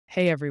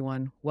Hey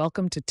everyone,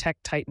 welcome to Tech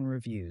Titan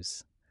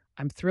Reviews.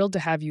 I'm thrilled to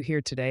have you here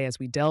today as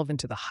we delve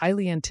into the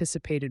highly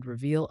anticipated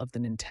reveal of the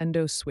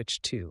Nintendo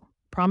Switch 2,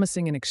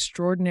 promising an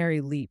extraordinary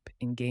leap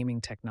in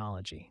gaming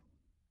technology.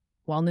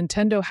 While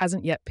Nintendo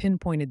hasn't yet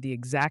pinpointed the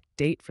exact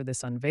date for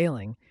this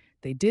unveiling,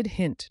 they did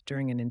hint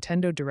during a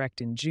Nintendo Direct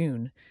in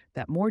June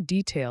that more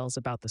details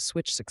about the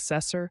Switch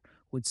successor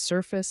would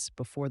surface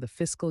before the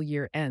fiscal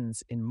year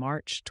ends in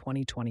March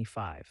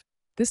 2025.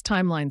 This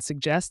timeline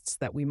suggests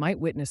that we might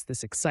witness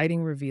this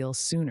exciting reveal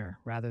sooner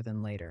rather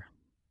than later.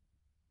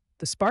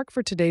 The spark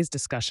for today's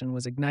discussion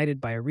was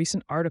ignited by a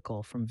recent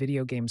article from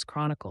Video Games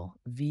Chronicle,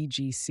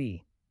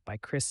 VGC, by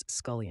Chris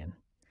Scullion.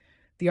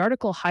 The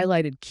article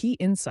highlighted key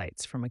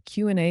insights from a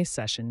Q&A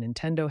session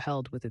Nintendo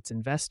held with its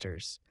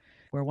investors,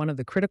 where one of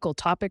the critical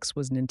topics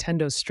was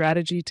Nintendo's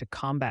strategy to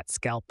combat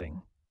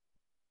scalping,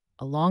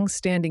 a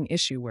long-standing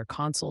issue where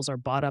consoles are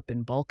bought up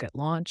in bulk at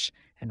launch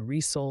and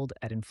resold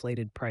at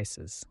inflated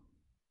prices.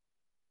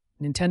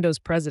 Nintendo's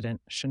president,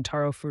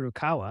 Shuntaro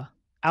Furukawa,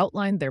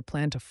 outlined their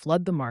plan to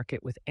flood the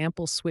market with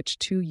ample Switch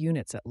 2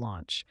 units at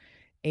launch,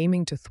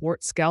 aiming to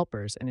thwart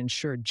scalpers and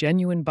ensure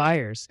genuine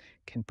buyers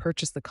can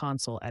purchase the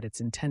console at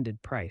its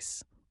intended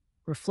price.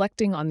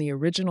 Reflecting on the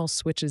original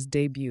Switch's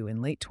debut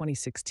in late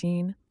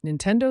 2016,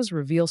 Nintendo's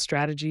reveal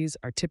strategies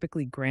are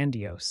typically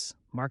grandiose,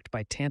 marked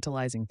by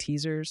tantalizing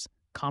teasers,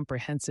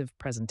 comprehensive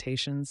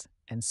presentations,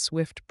 and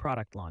swift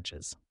product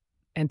launches.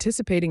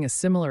 Anticipating a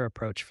similar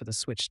approach for the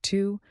Switch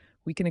 2,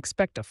 we can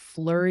expect a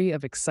flurry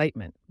of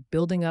excitement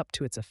building up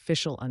to its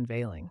official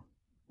unveiling.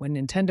 When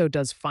Nintendo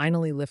does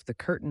finally lift the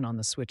curtain on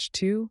the Switch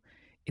 2,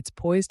 it's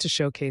poised to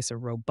showcase a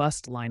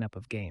robust lineup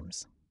of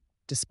games.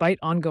 Despite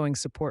ongoing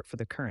support for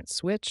the current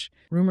Switch,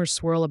 rumors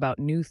swirl about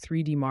new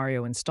 3D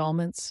Mario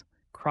installments,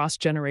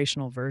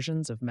 cross-generational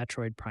versions of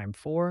Metroid Prime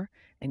 4,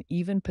 and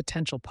even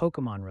potential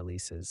Pokémon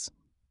releases,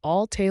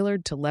 all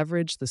tailored to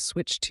leverage the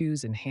Switch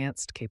 2's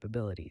enhanced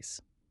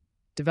capabilities.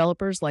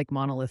 Developers like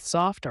Monolith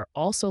Soft are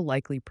also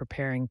likely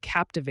preparing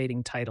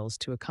captivating titles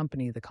to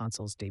accompany the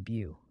console's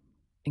debut.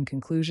 In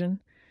conclusion,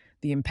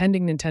 the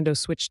impending Nintendo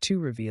Switch 2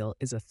 reveal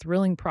is a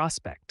thrilling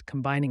prospect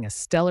combining a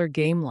stellar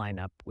game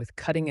lineup with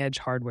cutting-edge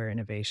hardware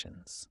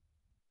innovations.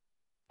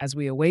 As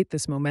we await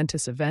this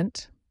momentous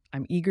event,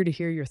 I'm eager to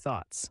hear your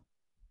thoughts.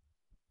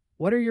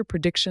 What are your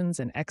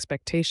predictions and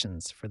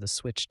expectations for the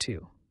Switch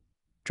 2?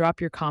 Drop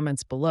your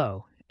comments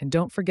below, and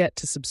don't forget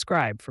to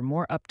subscribe for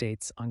more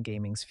updates on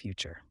gaming's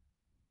future.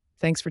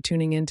 Thanks for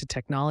tuning in to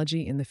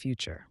Technology in the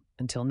Future.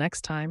 Until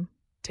next time,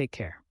 take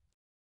care.